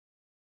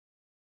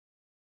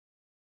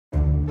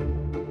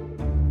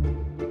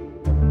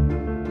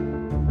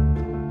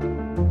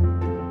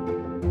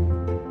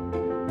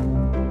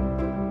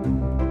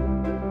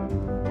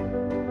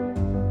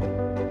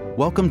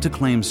Welcome to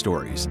Claim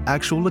Stories,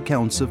 actual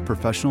accounts of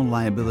professional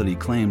liability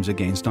claims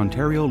against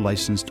Ontario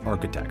licensed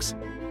architects,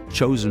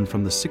 chosen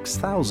from the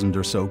 6,000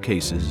 or so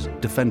cases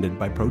defended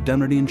by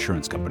Prodemnity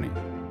Insurance Company.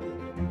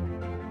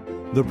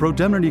 The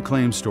Prodemnity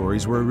claim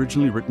stories were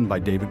originally written by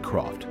David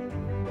Croft.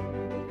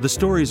 The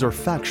stories are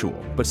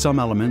factual, but some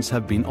elements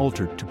have been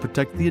altered to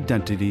protect the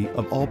identity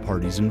of all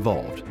parties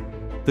involved,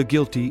 the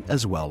guilty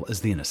as well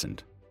as the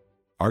innocent.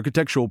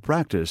 Architectural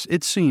practice,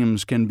 it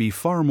seems, can be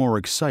far more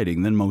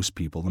exciting than most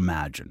people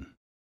imagine.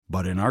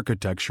 But in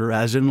architecture,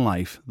 as in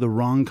life, the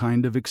wrong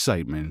kind of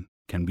excitement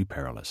can be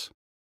perilous.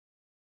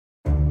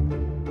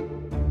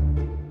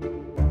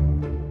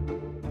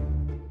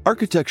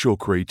 Architectural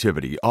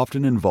creativity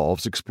often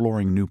involves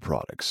exploring new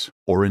products,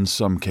 or in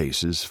some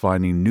cases,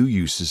 finding new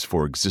uses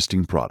for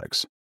existing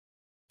products.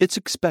 It's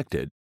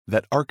expected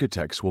that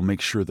architects will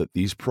make sure that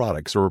these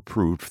products are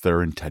approved for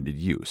their intended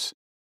use,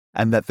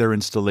 and that their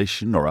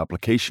installation or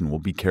application will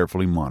be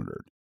carefully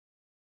monitored.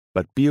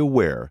 But be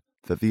aware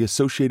that the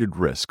associated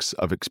risks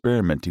of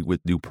experimenting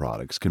with new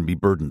products can be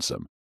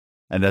burdensome,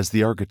 and as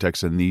the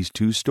architects in these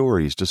two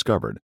stories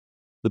discovered,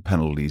 the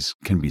penalties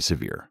can be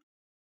severe.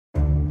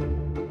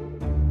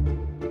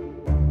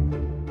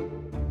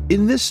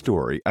 In this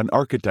story, an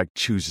architect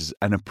chooses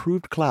an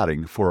approved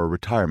cladding for a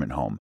retirement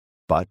home,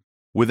 but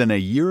within a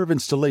year of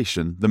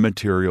installation, the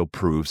material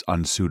proves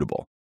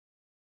unsuitable.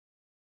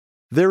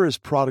 There is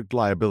product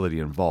liability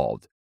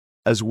involved,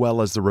 as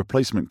well as the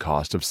replacement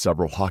cost of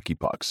several hockey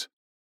pucks.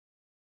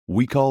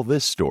 We call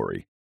this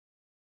story,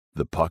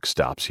 The Puck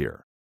Stops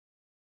Here.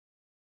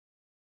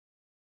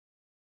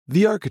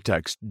 The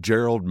architects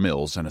Gerald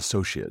Mills and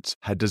Associates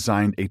had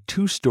designed a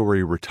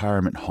 2-story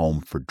retirement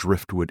home for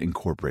Driftwood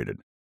Incorporated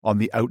on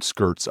the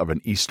outskirts of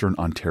an eastern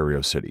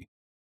Ontario city.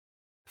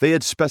 They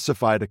had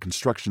specified a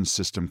construction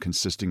system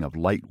consisting of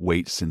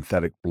lightweight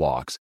synthetic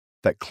blocks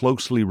that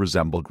closely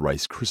resembled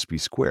Rice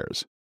Krispie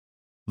squares.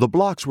 The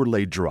blocks were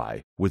laid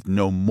dry, with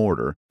no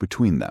mortar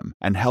between them,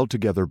 and held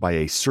together by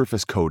a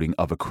surface coating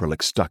of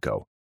acrylic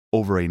stucco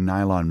over a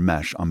nylon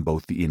mesh on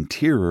both the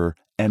interior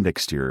and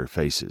exterior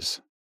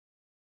faces.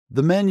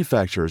 The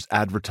manufacturers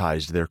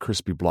advertised their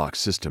Crispy Block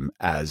system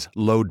as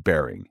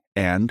load-bearing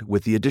and,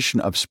 with the addition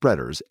of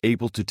spreaders,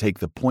 able to take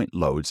the point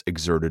loads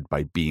exerted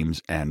by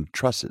beams and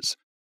trusses.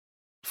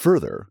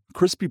 Further,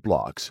 Crispy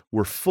Blocks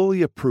were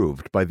fully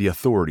approved by the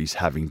authorities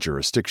having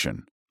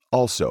jurisdiction.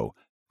 Also,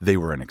 they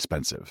were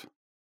inexpensive.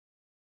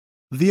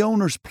 The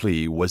owner's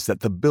plea was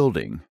that the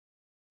building,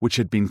 which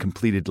had been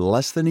completed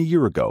less than a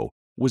year ago,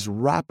 was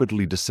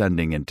rapidly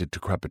descending into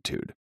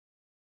decrepitude.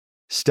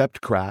 Stepped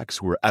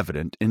cracks were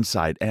evident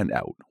inside and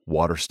out,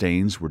 water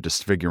stains were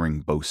disfiguring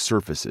both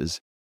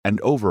surfaces,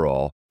 and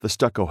overall, the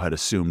stucco had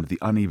assumed the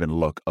uneven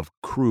look of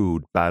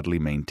crude, badly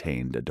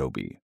maintained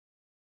adobe.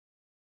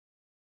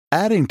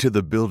 Adding to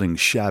the building's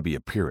shabby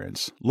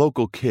appearance,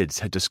 local kids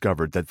had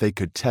discovered that they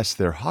could test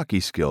their hockey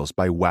skills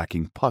by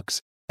whacking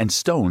pucks and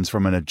stones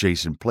from an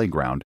adjacent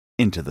playground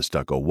into the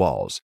stucco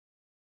walls.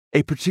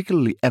 A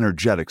particularly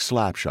energetic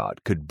slap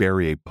shot could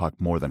bury a puck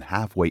more than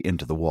halfway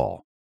into the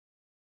wall.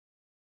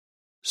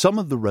 Some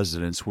of the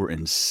residents were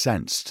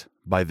incensed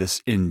by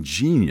this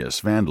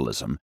ingenious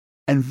vandalism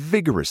and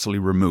vigorously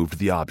removed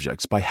the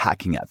objects by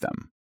hacking at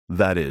them.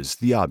 That is,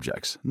 the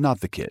objects,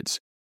 not the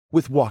kids,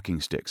 with walking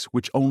sticks,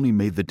 which only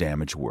made the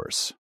damage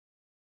worse.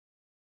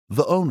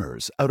 The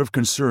owners, out of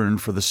concern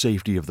for the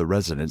safety of the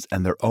residents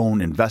and their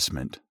own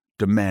investment,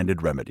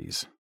 demanded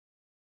remedies.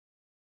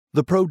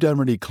 The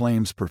Prodemnity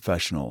claims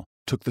professional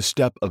took the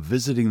step of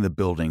visiting the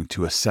building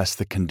to assess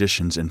the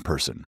conditions in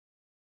person.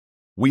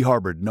 We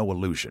harbored no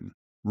illusion.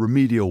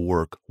 Remedial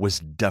work was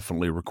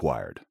definitely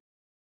required.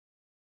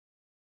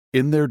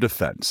 In their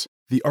defense,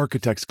 the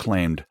architects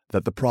claimed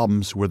that the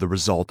problems were the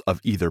result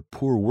of either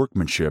poor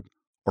workmanship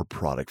or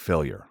product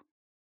failure.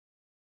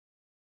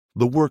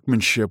 The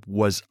workmanship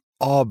was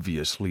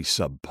obviously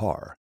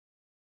subpar.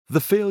 The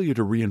failure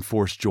to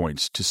reinforce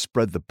joints to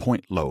spread the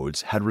point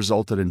loads had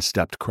resulted in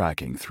stepped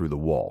cracking through the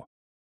wall,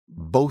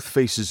 both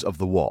faces of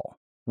the wall,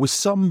 with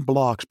some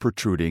blocks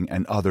protruding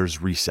and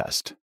others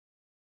recessed,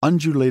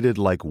 undulated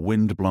like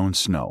wind-blown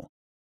snow.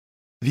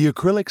 The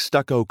acrylic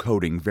stucco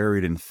coating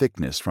varied in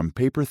thickness from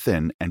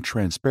paper-thin and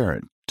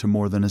transparent to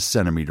more than a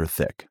centimeter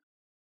thick.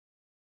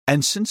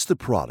 And since the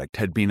product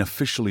had been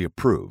officially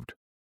approved,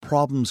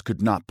 problems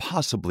could not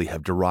possibly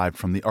have derived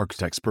from the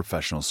architect's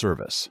professional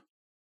service.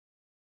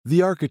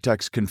 The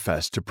architects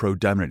confessed to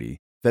Prodemnity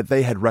that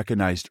they had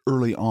recognized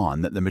early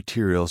on that the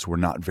materials were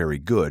not very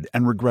good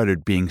and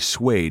regretted being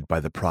swayed by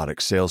the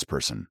product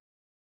salesperson.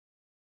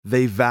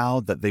 They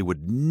vowed that they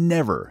would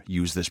never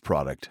use this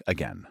product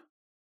again.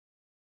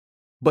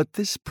 But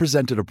this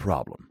presented a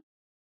problem.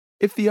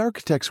 If the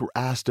architects were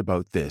asked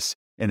about this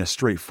in a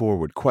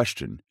straightforward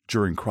question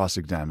during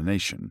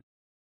cross-examination,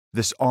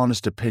 this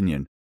honest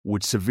opinion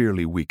would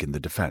severely weaken the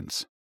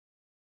defense.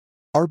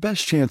 Our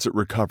best chance at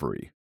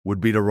recovery would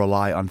be to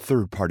rely on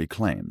third-party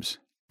claims,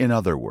 in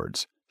other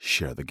words,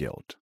 share the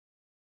guilt.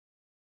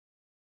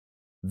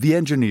 The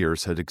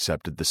engineers had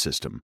accepted the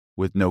system,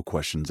 with no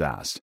questions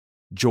asked,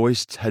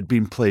 Joists had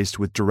been placed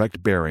with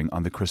direct bearing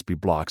on the crispy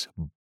blocks,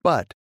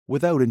 but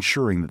without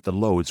ensuring that the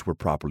loads were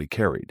properly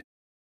carried.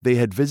 They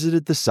had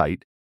visited the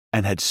site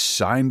and had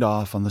signed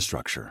off on the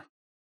structure.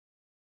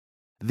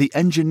 The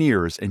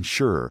engineer's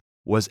insurer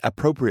was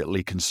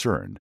appropriately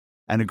concerned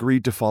and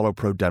agreed to follow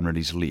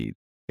Prodemnity's lead,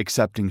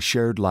 accepting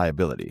shared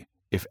liability,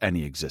 if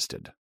any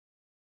existed.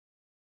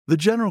 The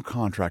general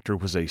contractor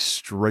was a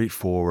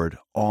straightforward,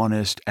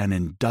 honest, and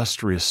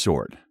industrious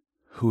sort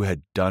who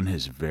had done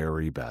his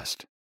very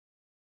best.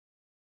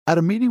 At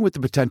a meeting with the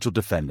potential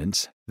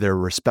defendants, their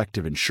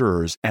respective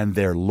insurers, and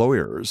their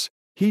lawyers,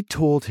 he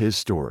told his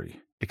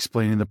story,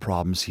 explaining the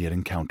problems he had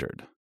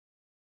encountered.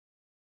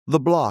 The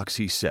blocks,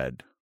 he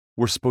said,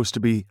 were supposed to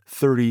be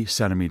 30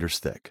 centimeters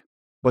thick,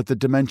 but the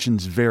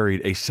dimensions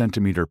varied a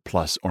centimeter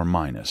plus or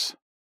minus.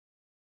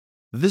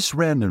 This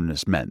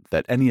randomness meant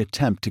that any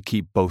attempt to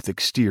keep both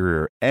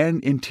exterior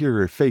and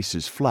interior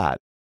faces flat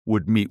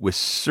would meet with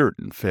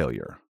certain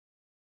failure.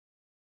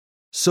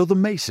 So the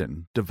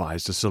mason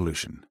devised a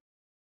solution.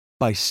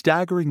 By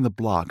staggering the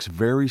blocks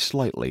very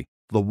slightly,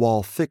 the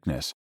wall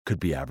thickness could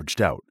be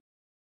averaged out,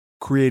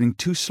 creating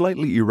two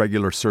slightly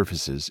irregular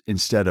surfaces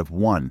instead of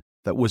one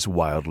that was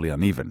wildly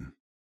uneven.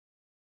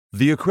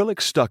 The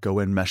acrylic stucco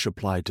and mesh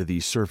applied to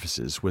these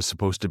surfaces was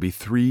supposed to be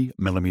 3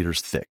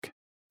 millimeters thick,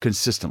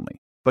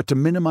 consistently, but to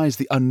minimize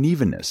the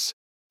unevenness,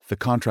 the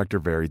contractor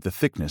varied the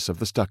thickness of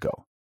the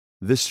stucco.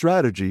 This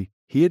strategy,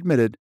 he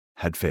admitted,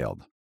 had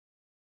failed.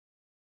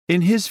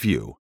 In his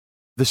view,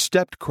 the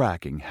stepped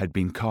cracking had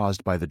been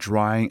caused by the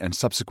drying and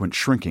subsequent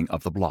shrinking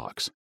of the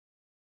blocks.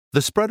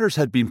 The spreaders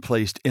had been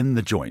placed in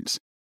the joints,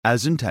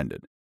 as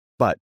intended,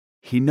 but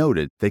he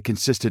noted they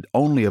consisted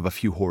only of a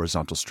few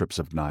horizontal strips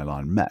of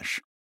nylon mesh.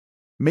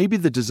 Maybe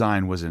the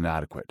design was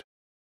inadequate.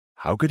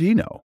 How could he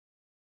know?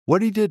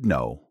 What he did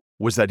know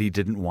was that he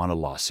didn't want a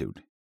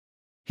lawsuit.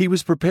 He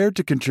was prepared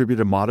to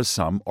contribute a modest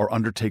sum or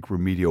undertake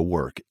remedial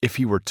work if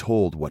he were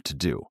told what to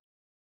do,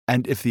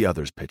 and if the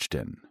others pitched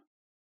in.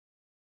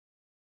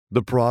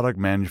 The product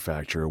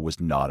manufacturer was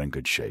not in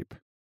good shape.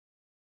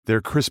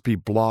 Their crispy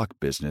block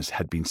business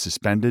had been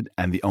suspended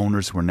and the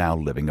owners were now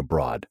living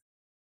abroad.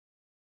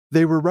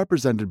 They were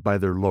represented by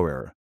their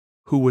lawyer,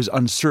 who was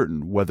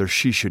uncertain whether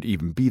she should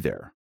even be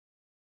there.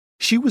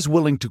 She was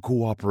willing to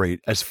cooperate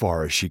as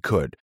far as she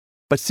could,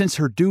 but since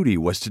her duty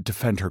was to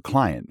defend her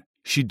client,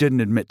 she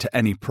didn't admit to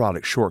any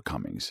product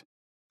shortcomings.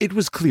 It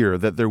was clear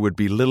that there would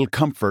be little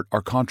comfort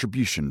or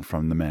contribution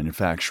from the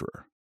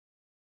manufacturer.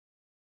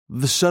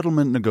 The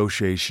settlement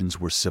negotiations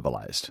were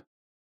civilized.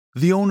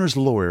 The owner's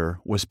lawyer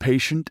was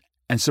patient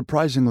and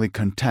surprisingly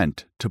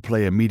content to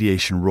play a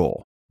mediation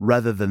role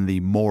rather than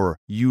the more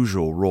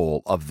usual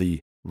role of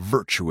the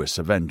virtuous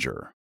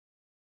avenger.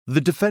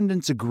 The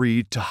defendants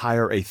agreed to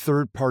hire a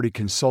third-party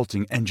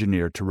consulting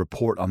engineer to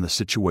report on the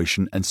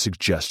situation and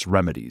suggest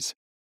remedies.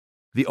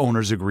 The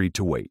owners agreed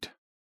to wait.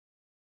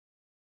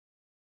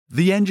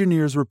 The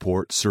engineer's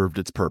report served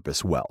its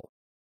purpose well.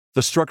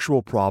 The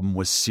structural problem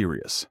was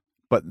serious,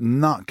 but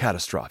not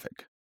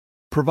catastrophic.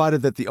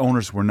 Provided that the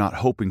owners were not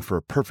hoping for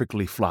a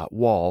perfectly flat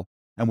wall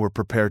and were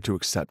prepared to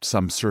accept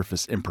some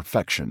surface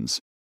imperfections,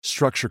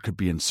 structure could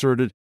be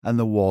inserted and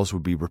the walls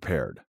would be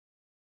repaired.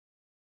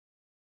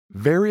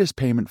 Various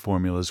payment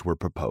formulas were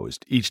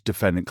proposed, each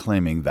defendant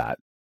claiming that,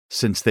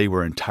 since they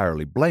were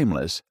entirely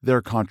blameless,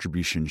 their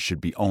contribution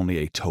should be only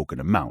a token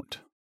amount.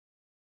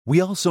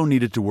 We also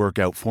needed to work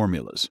out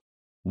formulas,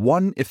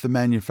 one if the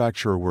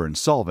manufacturer were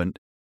insolvent,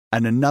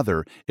 and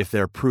another if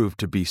there proved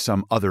to be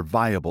some other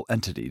viable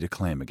entity to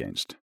claim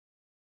against.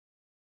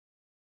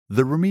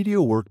 The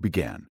remedial work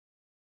began.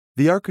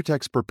 The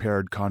architects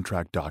prepared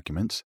contract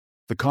documents.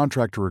 The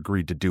contractor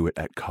agreed to do it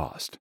at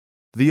cost.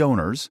 The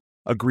owners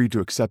agreed to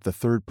accept the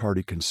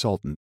third-party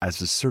consultant as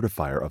the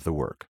certifier of the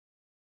work.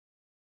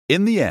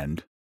 In the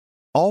end,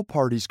 all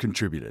parties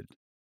contributed.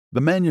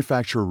 The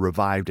manufacturer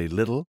revived a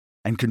little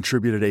and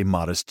contributed a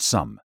modest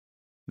sum.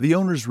 The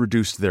owners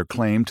reduced their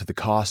claim to the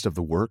cost of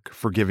the work,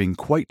 forgiving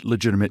quite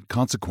legitimate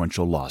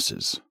consequential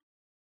losses.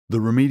 The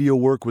remedial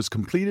work was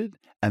completed,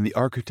 and the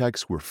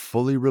architects were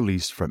fully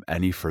released from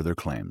any further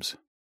claims.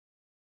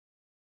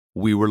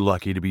 We were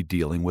lucky to be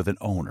dealing with an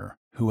owner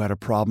who had a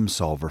problem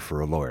solver for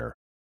a lawyer,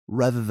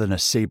 rather than a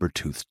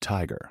saber-toothed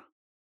tiger.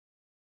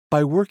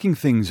 By working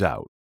things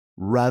out,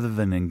 rather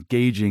than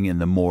engaging in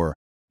the more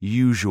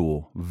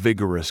usual,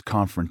 vigorous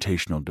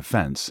confrontational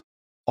defense,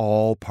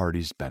 all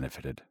parties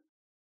benefited.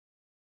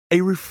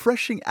 A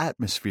refreshing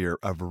atmosphere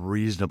of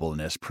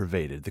reasonableness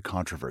pervaded the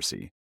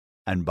controversy,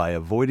 and by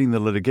avoiding the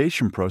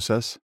litigation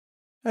process,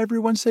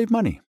 everyone saved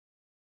money.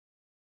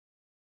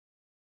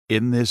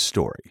 In this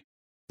story,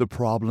 the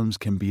problems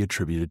can be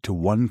attributed to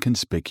one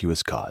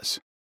conspicuous cause.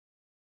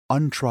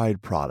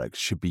 Untried products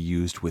should be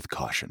used with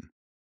caution,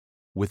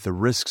 with the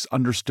risks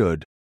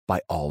understood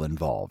by all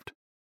involved.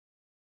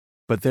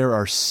 But there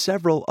are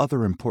several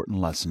other important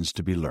lessons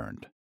to be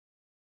learned.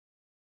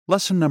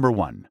 Lesson number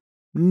 1.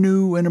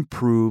 New and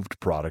improved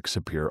products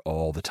appear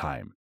all the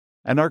time,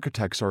 and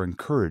architects are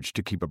encouraged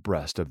to keep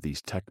abreast of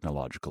these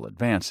technological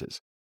advances.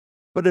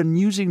 But in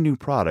using new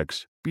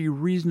products, be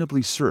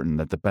reasonably certain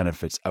that the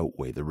benefits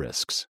outweigh the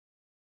risks.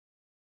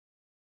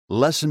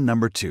 Lesson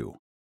number 2.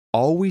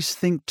 Always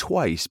think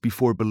twice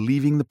before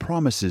believing the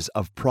promises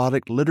of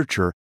product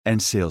literature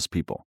and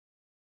salespeople.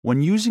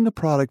 When using a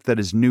product that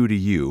is new to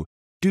you,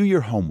 do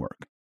your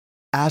homework.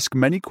 Ask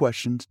many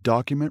questions,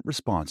 document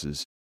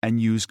responses,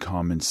 and use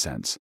common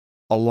sense,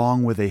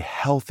 along with a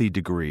healthy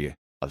degree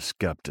of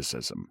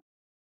skepticism.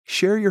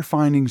 Share your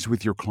findings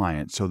with your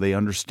client so they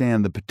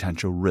understand the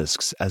potential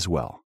risks as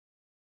well.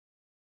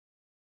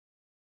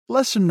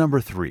 Lesson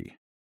number 3.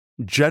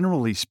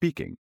 Generally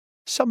speaking,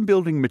 some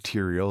building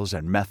materials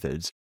and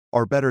methods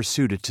are better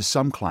suited to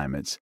some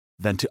climates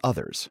than to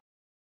others.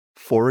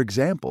 For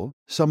example,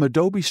 some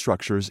adobe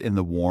structures in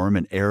the warm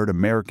and arid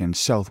American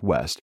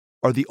Southwest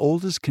are the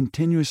oldest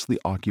continuously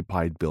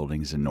occupied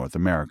buildings in North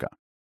America.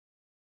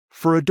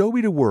 For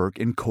adobe to work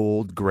in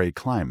cold, gray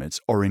climates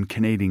or in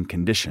Canadian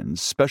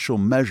conditions, special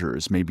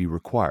measures may be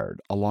required,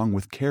 along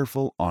with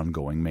careful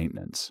ongoing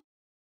maintenance.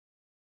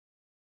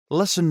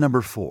 Lesson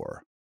number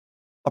 4.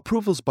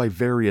 Approvals by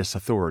various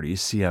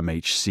authorities,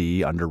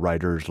 CMHC,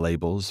 underwriters,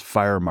 labels,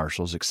 fire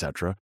marshals,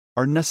 etc.,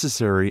 are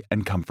necessary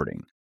and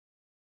comforting.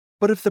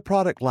 But if the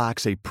product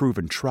lacks a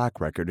proven track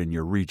record in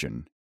your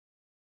region,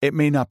 it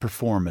may not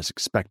perform as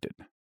expected.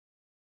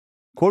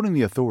 Quoting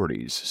the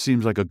authorities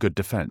seems like a good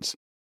defense,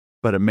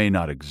 but it may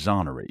not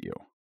exonerate you.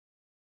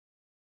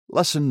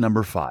 Lesson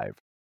number 5.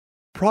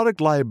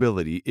 Product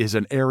liability is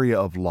an area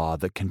of law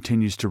that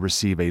continues to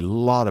receive a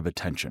lot of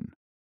attention.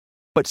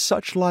 But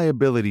such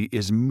liability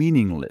is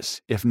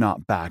meaningless if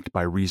not backed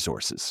by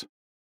resources.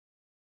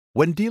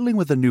 When dealing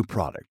with a new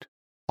product,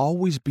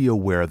 always be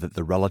aware that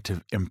the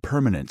relative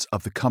impermanence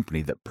of the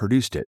company that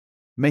produced it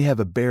may have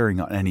a bearing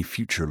on any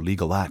future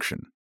legal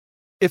action.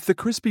 If the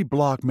crispy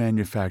block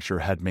manufacturer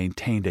had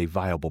maintained a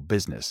viable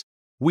business,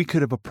 we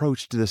could have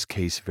approached this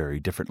case very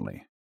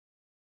differently.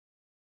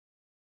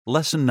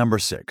 Lesson number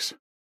 6.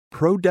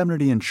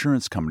 Prodemnity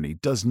Insurance Company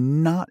does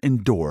not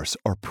endorse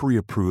or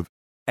pre-approve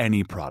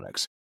any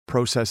products,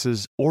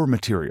 processes, or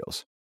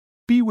materials.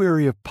 Be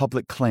wary of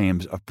public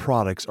claims of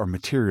products or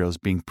materials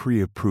being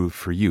pre-approved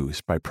for use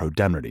by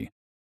Prodemnity.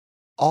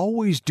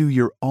 Always do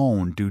your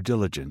own due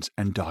diligence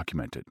and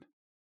document it.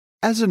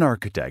 As an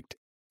architect,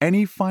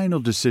 any final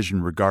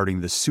decision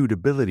regarding the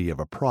suitability of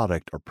a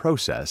product or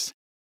process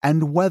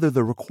and whether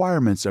the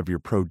requirements of your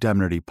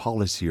Prodemnity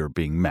policy are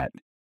being met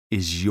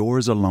is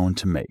yours alone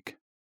to make.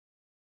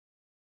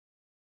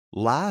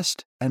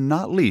 Last and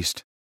not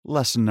least,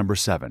 lesson number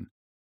 7.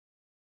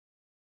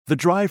 The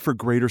drive for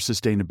greater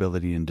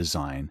sustainability in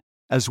design,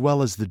 as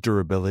well as the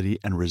durability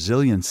and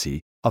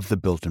resiliency of the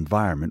built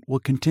environment, will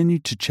continue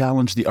to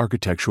challenge the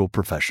architectural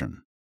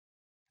profession.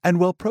 And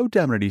while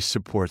Prodemnity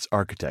supports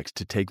architects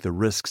to take the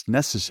risks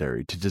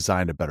necessary to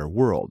design a better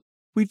world,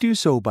 we do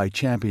so by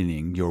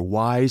championing your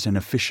wise and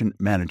efficient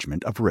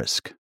management of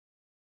risk.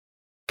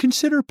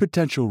 Consider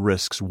potential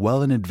risks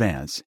well in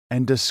advance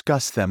and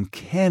discuss them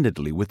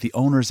candidly with the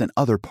owners and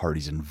other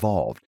parties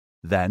involved.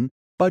 Then,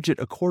 budget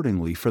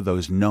accordingly for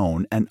those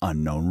known and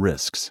unknown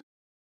risks.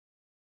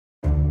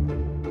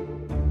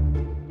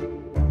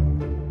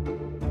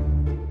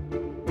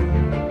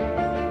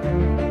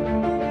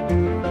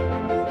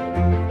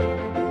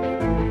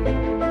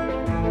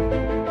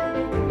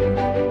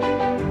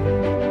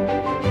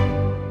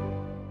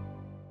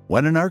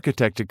 When an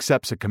architect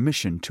accepts a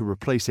commission to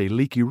replace a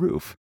leaky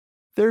roof,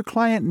 their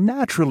client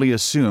naturally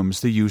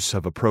assumes the use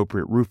of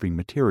appropriate roofing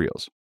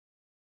materials.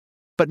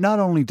 But not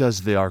only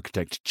does the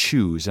architect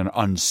choose an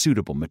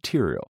unsuitable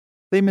material,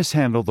 they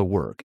mishandle the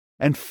work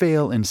and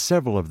fail in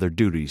several of their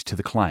duties to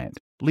the client,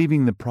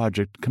 leaving the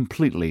project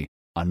completely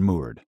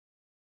unmoored.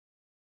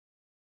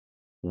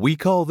 We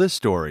call this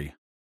story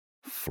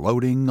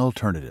Floating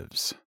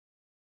Alternatives.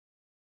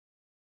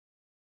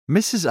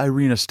 Mrs.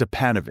 Irina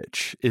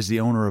Stepanovich is the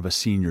owner of a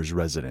seniors'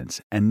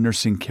 residence and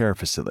nursing care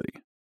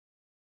facility.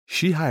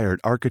 She hired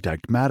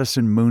architect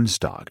Madison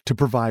Moonstock to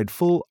provide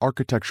full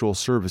architectural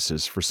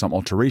services for some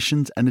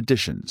alterations and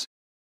additions,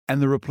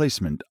 and the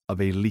replacement of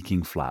a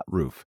leaking flat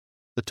roof.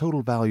 The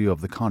total value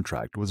of the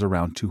contract was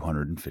around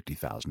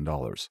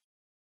 $250,000.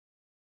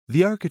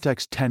 The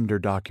architect's tender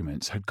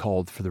documents had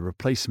called for the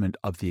replacement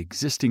of the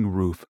existing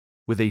roof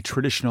with a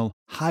traditional,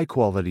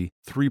 high-quality,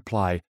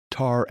 3-ply,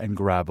 tar and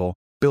gravel,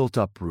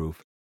 built-up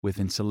roof with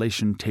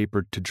insulation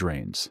tapered to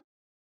drains.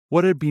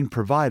 What had been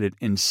provided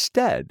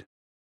instead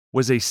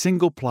was a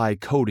single-ply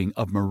coating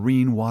of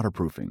marine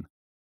waterproofing,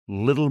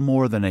 little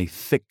more than a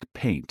thick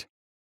paint,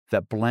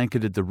 that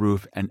blanketed the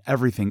roof and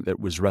everything that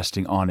was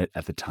resting on it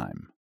at the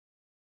time.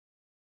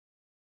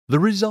 The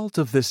result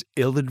of this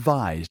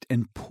ill-advised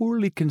and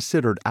poorly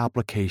considered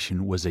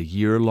application was a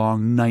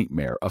year-long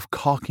nightmare of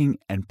caulking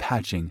and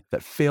patching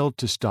that failed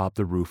to stop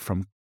the roof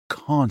from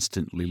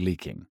constantly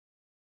leaking.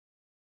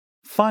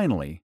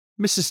 Finally,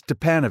 Mrs.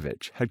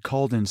 Stepanovich had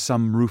called in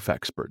some roof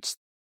experts.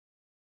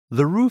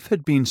 The roof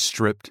had been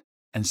stripped,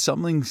 and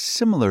something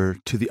similar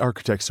to the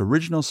architect's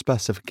original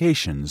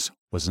specifications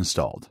was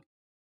installed.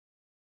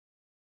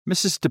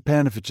 Mrs.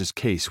 Stepanovich's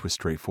case was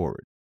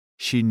straightforward.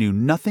 She knew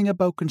nothing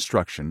about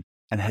construction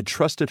and had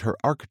trusted her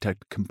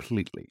architect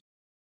completely.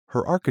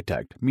 Her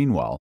architect,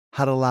 meanwhile,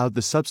 had allowed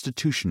the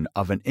substitution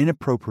of an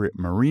inappropriate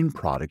marine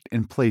product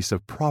in place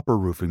of proper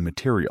roofing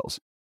materials,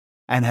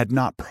 and had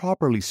not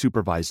properly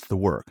supervised the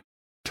work,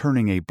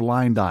 turning a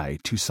blind eye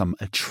to some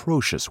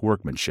atrocious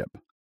workmanship.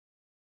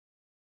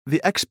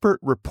 The expert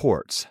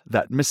reports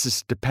that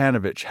Mrs.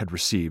 Stepanovich had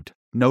received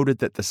noted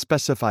that the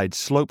specified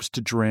slopes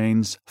to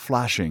drains,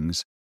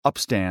 flashings,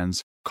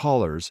 upstands,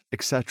 collars,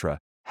 etc.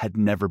 had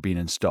never been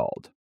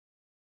installed.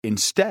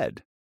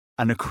 Instead,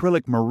 an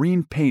acrylic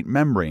marine paint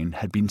membrane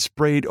had been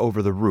sprayed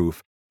over the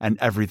roof and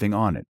everything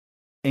on it,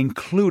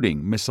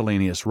 including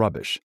miscellaneous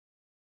rubbish.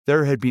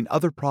 There had been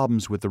other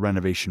problems with the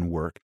renovation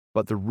work,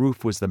 but the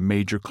roof was the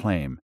major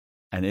claim,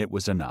 and it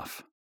was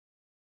enough.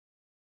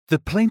 The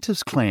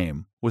plaintiff's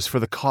claim was for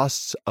the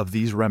costs of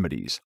these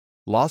remedies,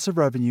 loss of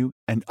revenue,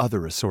 and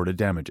other assorted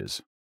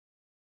damages.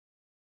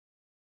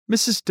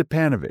 Mrs.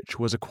 Stepanovich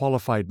was a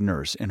qualified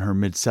nurse in her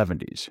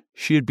mid-70s.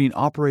 She had been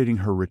operating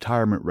her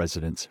retirement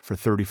residence for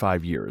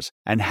 35 years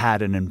and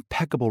had an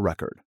impeccable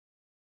record.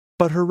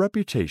 But her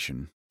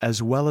reputation,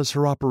 as well as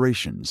her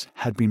operations,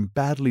 had been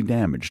badly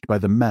damaged by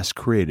the mess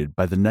created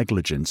by the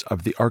negligence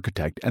of the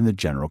architect and the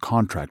general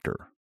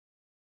contractor.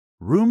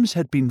 Rooms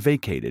had been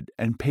vacated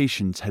and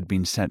patients had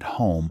been sent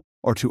home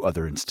or to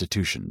other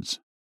institutions.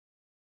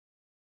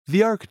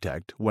 The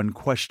architect, when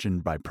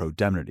questioned by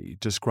Prodemnity,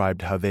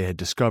 described how they had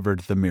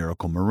discovered the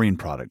miracle marine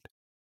product.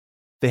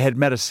 They had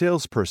met a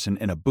salesperson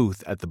in a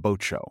booth at the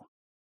boat show.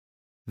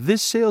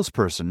 This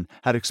salesperson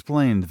had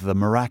explained the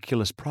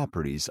miraculous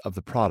properties of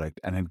the product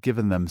and had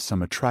given them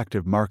some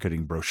attractive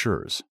marketing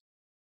brochures.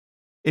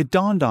 It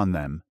dawned on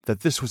them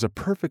that this was a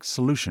perfect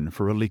solution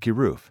for a leaky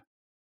roof.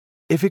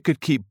 If it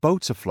could keep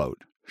boats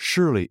afloat,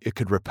 surely it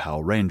could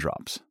repel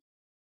raindrops.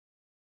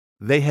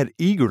 They had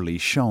eagerly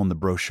shown the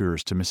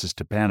brochures to Mrs.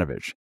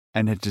 Stepanovich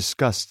and had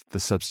discussed the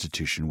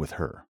substitution with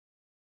her.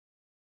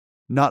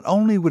 Not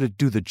only would it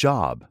do the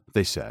job,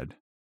 they said,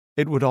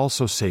 it would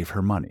also save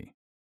her money.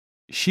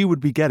 She would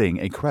be getting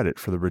a credit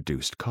for the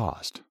reduced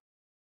cost.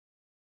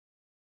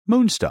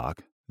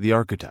 Moonstock, the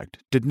architect,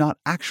 did not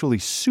actually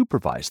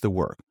supervise the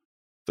work.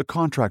 The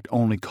contract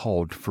only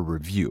called for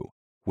review,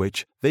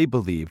 which they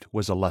believed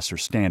was a lesser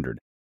standard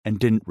and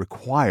didn't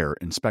require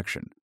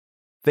inspection.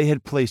 They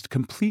had placed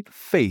complete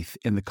faith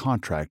in the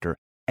contractor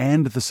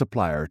and the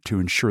supplier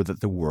to ensure that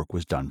the work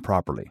was done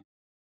properly.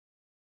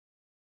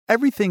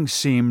 Everything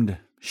seemed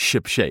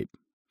shipshape,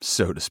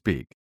 so to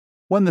speak,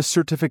 when the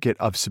certificate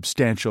of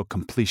substantial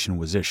completion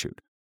was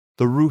issued.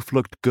 The roof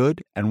looked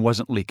good and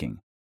wasn't leaking,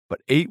 but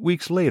 8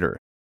 weeks later,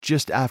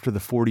 just after the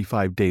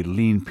 45-day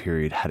lien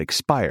period had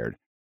expired,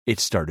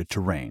 it started to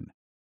rain,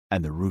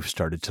 and the roof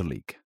started to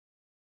leak.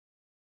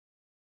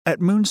 At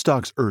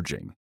Moonstock's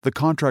urging, the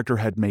contractor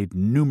had made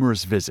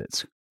numerous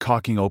visits,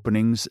 caulking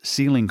openings,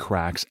 sealing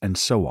cracks, and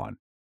so on.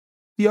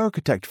 The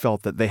architect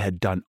felt that they had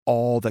done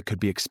all that could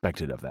be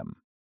expected of them.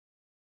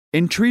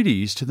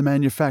 Entreaties to the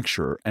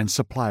manufacturer and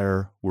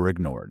supplier were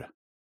ignored.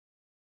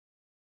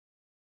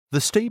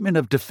 The statement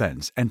of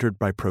defense entered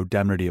by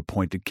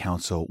Prodemnity-appointed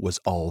counsel was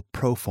all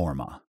pro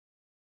forma.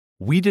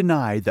 We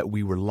denied that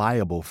we were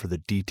liable for the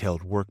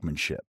detailed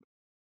workmanship.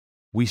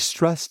 We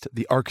stressed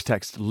the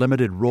architect's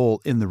limited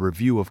role in the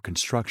review of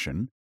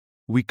construction.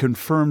 We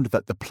confirmed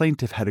that the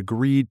plaintiff had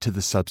agreed to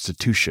the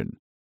substitution.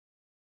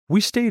 We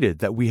stated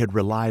that we had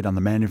relied on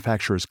the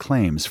manufacturer's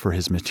claims for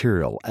his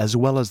material as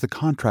well as the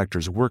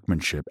contractor's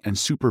workmanship and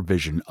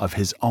supervision of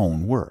his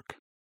own work.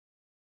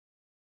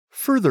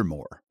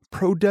 Furthermore,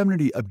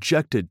 Prodemnity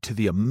objected to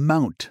the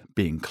amount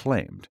being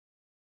claimed.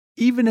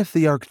 Even if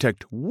the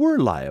architect were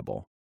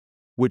liable,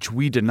 which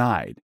we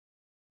denied,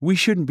 we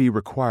shouldn't be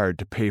required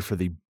to pay for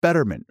the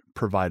betterment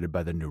provided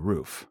by the new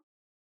roof.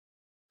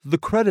 The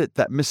credit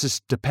that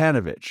Mrs.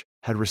 Stepanovich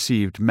had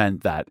received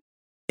meant that,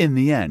 in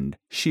the end,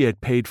 she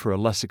had paid for a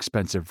less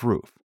expensive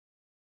roof.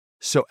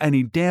 So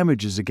any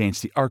damages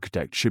against the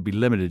architect should be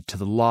limited to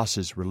the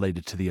losses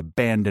related to the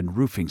abandoned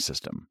roofing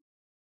system.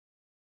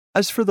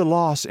 As for the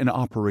loss in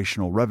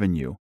operational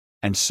revenue,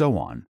 and so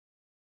on,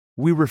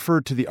 we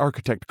referred to the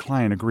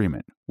architect-client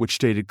agreement, which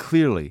stated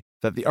clearly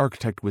that the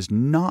architect was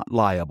not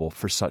liable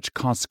for such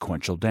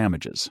consequential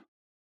damages.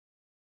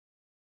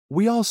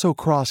 We also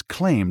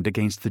cross-claimed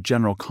against the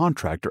general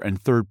contractor and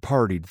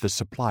third-partied the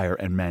supplier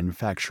and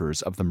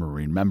manufacturers of the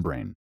marine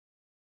membrane.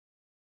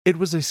 It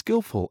was a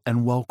skillful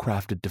and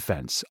well-crafted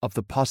defense of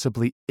the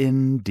possibly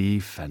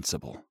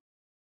indefensible.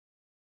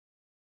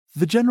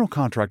 The general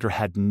contractor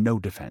had no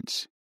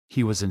defense.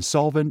 He was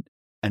insolvent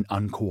and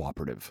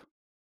uncooperative.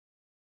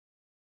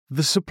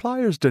 The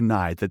suppliers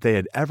denied that they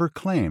had ever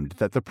claimed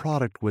that the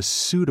product was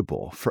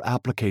suitable for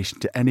application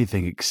to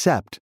anything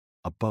except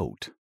a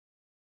boat.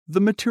 The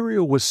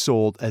material was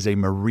sold as a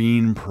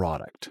marine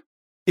product.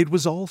 It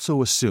was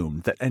also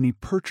assumed that any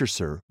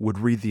purchaser would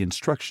read the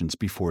instructions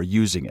before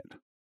using it.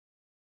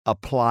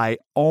 Apply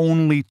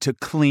only to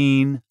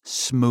clean,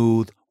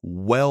 smooth,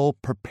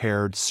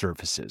 well-prepared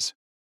surfaces.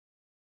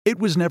 It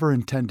was never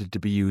intended to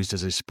be used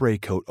as a spray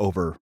coat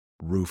over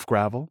roof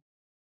gravel,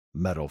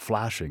 metal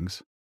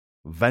flashings,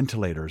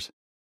 ventilators,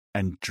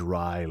 and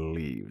dry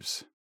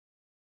leaves.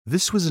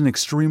 This was an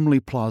extremely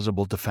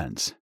plausible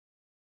defense,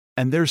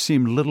 and there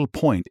seemed little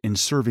point in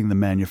serving the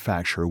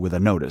manufacturer with a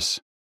notice.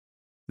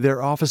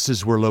 Their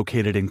offices were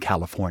located in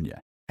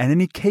California, and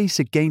any case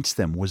against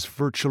them was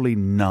virtually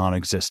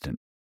non-existent,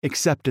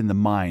 except in the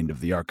mind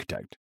of the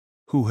architect,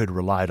 who had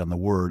relied on the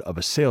word of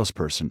a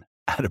salesperson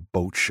at a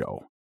boat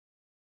show.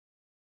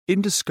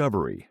 In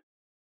discovery,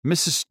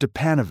 Mrs.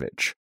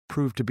 Stepanovich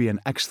proved to be an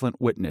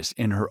excellent witness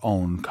in her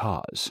own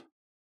cause.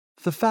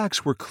 The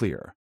facts were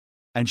clear,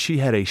 and she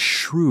had a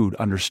shrewd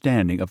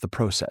understanding of the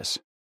process.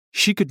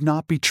 She could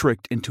not be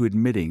tricked into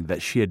admitting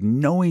that she had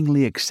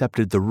knowingly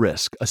accepted the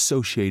risk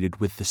associated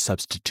with the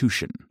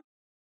substitution.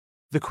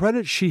 The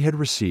credit she had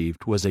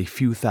received was a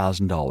few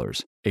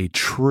 $1,000s, a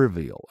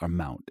trivial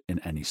amount in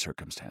any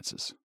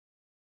circumstances.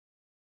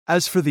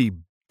 As for the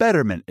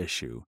betterment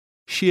issue,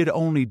 she had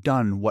only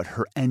done what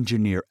her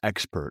engineer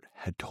expert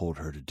had told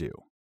her to do.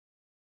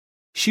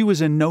 She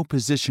was in no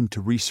position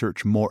to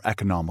research more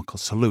economical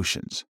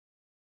solutions.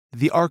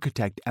 The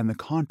architect and the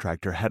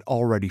contractor had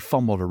already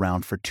fumbled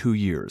around for 2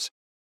 years,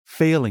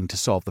 failing to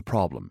solve the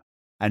problem,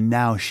 and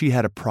now she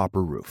had a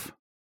proper roof.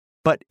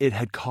 But it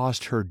had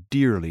cost her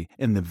dearly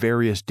in the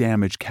various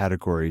damage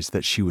categories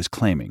that she was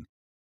claiming.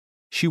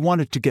 She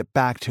wanted to get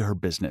back to her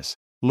business,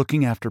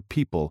 looking after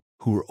people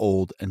who were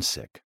old and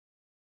sick.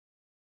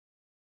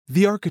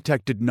 The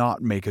architect did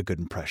not make a good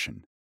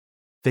impression.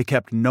 They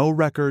kept no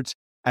records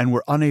and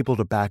were unable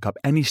to back up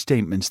any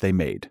statements they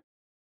made.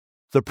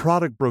 The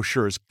product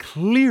brochures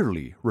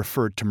clearly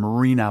referred to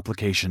marine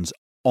applications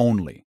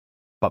only,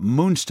 but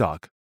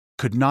Moonstock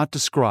could not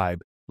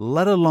describe,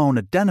 let alone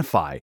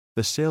identify,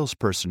 the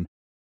salesperson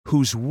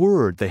whose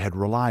word they had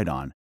relied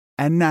on,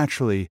 and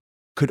naturally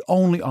could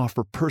only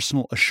offer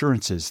personal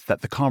assurances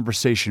that the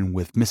conversation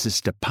with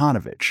Mrs.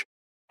 Stepanovich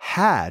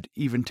had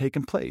even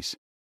taken place,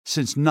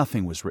 since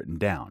nothing was written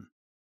down.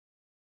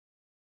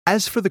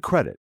 As for the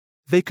credit,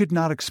 they could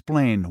not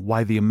explain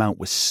why the amount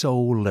was so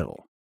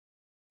little,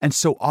 and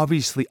so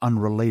obviously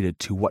unrelated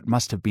to what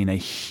must have been a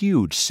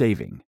huge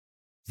saving.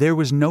 There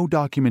was no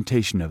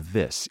documentation of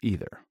this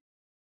either.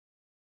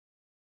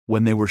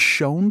 When they were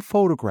shown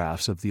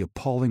photographs of the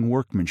appalling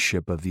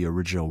workmanship of the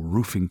original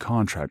roofing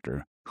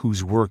contractor,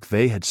 whose work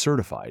they had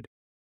certified,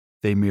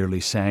 they merely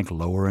sank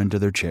lower into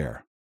their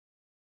chair.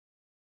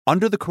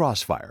 Under the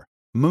crossfire,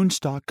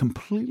 Moonstock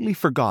completely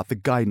forgot the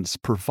guidance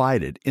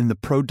provided in the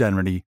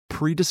Prodemnity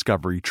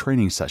pre-discovery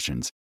training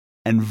sessions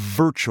and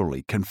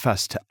virtually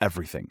confessed to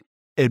everything,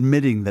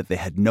 admitting that they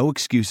had no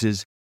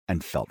excuses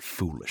and felt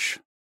foolish.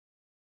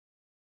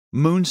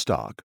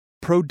 Moonstock,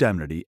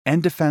 Prodemnity,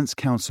 and Defense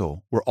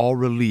Counsel were all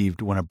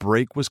relieved when a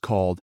break was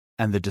called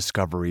and the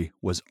discovery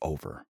was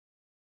over.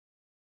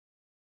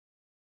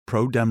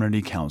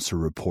 Prodemnity Counsel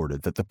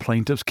reported that the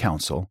plaintiff's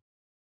counsel,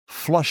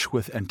 flush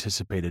with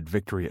anticipated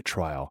victory at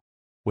trial,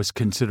 was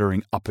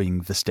considering upping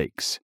the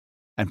stakes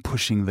and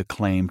pushing the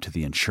claim to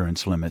the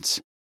insurance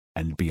limits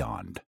and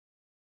beyond.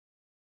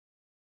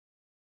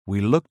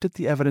 We looked at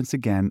the evidence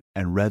again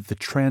and read the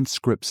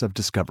transcripts of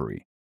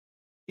discovery.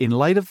 In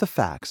light of the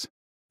facts,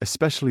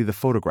 especially the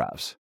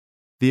photographs,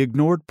 the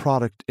ignored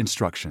product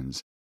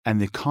instructions, and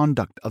the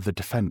conduct of the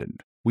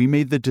defendant, we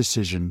made the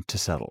decision to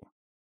settle.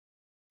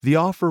 The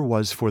offer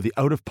was for the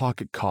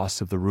out-of-pocket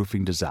costs of the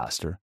roofing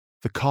disaster,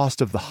 the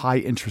cost of the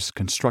high-interest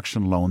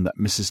construction loan that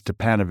Mrs.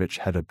 Stepanovich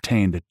had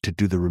obtained to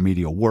do the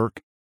remedial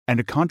work, and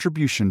a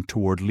contribution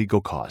toward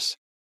legal costs,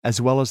 as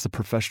well as the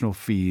professional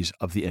fees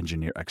of the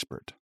engineer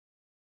expert.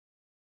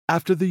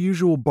 After the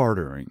usual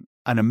bartering,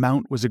 an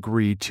amount was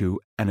agreed to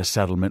and a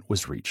settlement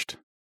was reached.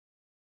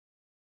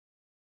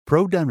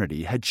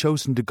 Prodemnity had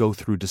chosen to go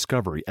through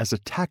discovery as a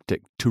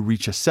tactic to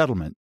reach a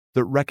settlement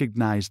that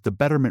recognized the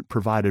betterment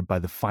provided by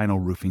the final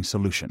roofing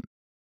solution.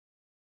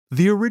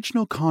 The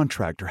original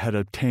contractor had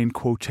obtained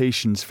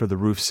quotations for the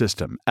roof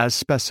system as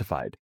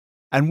specified,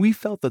 and we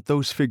felt that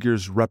those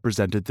figures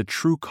represented the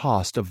true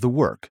cost of the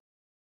work,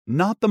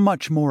 not the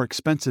much more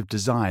expensive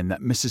design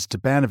that Mrs.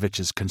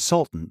 Stepanovich's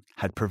consultant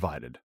had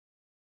provided.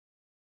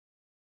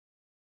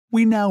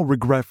 We now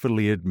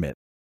regretfully admit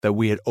that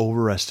we had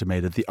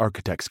overestimated the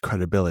architect's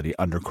credibility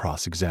under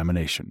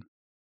cross-examination.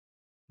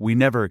 We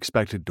never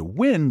expected to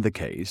win the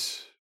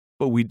case,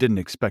 but we didn't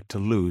expect to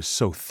lose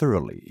so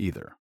thoroughly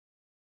either.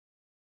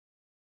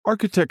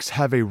 Architects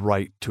have a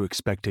right to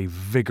expect a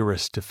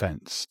vigorous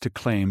defense to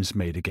claims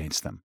made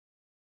against them.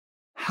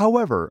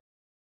 However,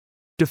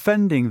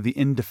 defending the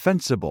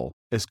indefensible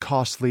is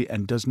costly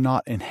and does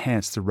not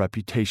enhance the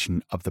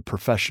reputation of the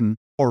profession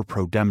or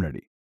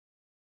Prodemnity.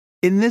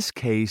 In this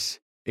case,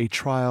 a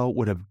trial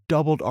would have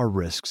doubled our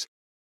risks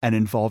and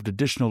involved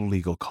additional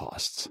legal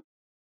costs.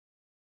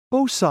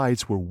 Both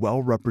sides were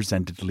well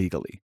represented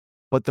legally,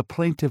 but the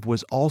plaintiff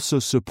was also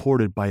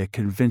supported by a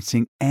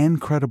convincing and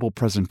credible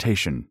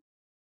presentation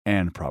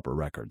and proper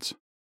records.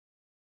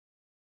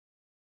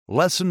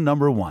 Lesson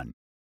number 1.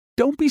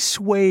 Don't be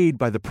swayed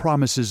by the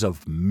promises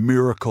of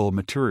miracle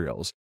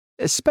materials,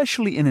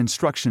 especially in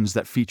instructions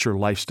that feature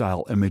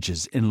lifestyle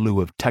images in lieu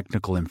of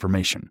technical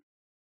information.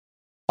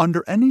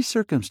 Under any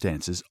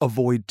circumstances,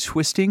 avoid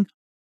twisting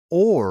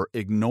or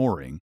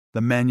ignoring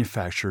the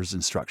manufacturer's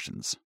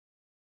instructions.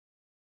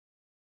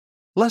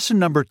 Lesson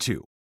number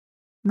 2.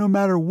 No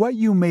matter what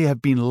you may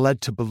have been led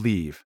to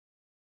believe,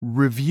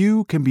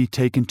 review can be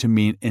taken to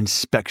mean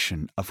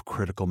inspection of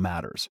critical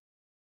matters.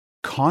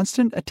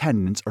 Constant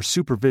attendance or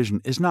supervision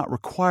is not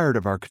required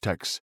of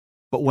architects,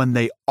 but when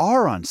they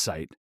are on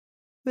site,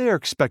 they are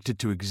expected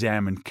to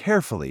examine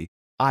carefully,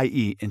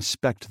 i.e.,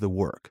 inspect the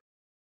work.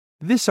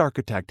 This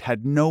architect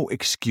had no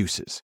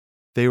excuses.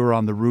 They were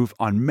on the roof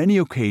on many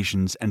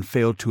occasions and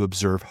failed to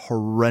observe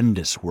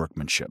horrendous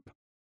workmanship.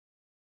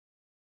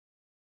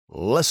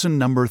 Lesson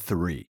number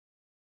 3.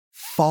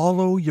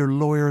 Follow your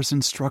lawyer's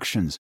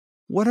instructions.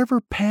 Whatever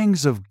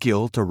pangs of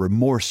guilt or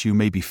remorse you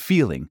may be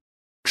feeling,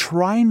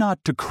 try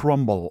not to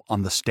crumble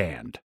on the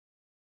stand.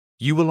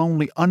 You will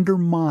only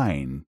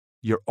undermine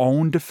your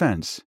own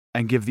defense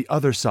and give the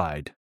other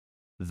side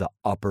the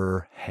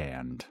upper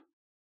hand.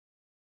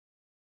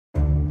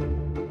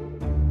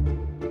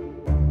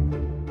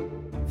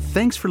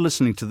 Thanks for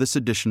listening to this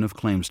edition of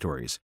Claim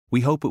Stories.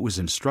 We hope it was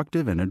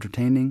instructive and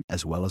entertaining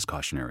as well as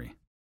cautionary.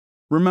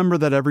 Remember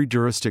that every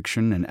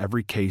jurisdiction and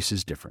every case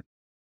is different.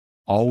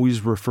 Always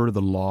refer to the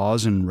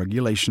laws and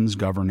regulations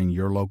governing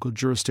your local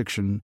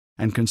jurisdiction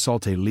and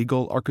consult a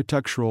legal,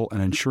 architectural,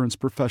 and insurance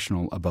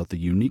professional about the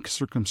unique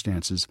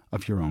circumstances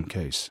of your own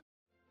case.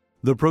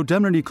 The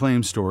Prodemnity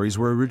Claim Stories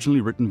were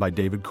originally written by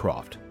David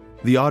Croft.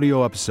 The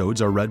audio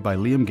episodes are read by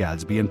Liam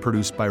Gadsby and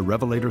produced by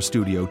Revelator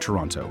Studio,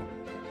 Toronto.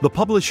 The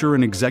publisher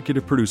and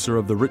executive producer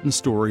of the written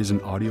stories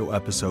and audio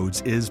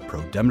episodes is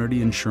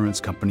Prodemnity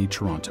Insurance Company,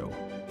 Toronto.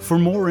 For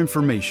more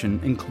information,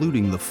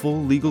 including the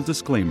full legal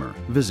disclaimer,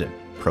 visit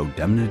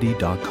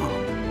prodemnity.com.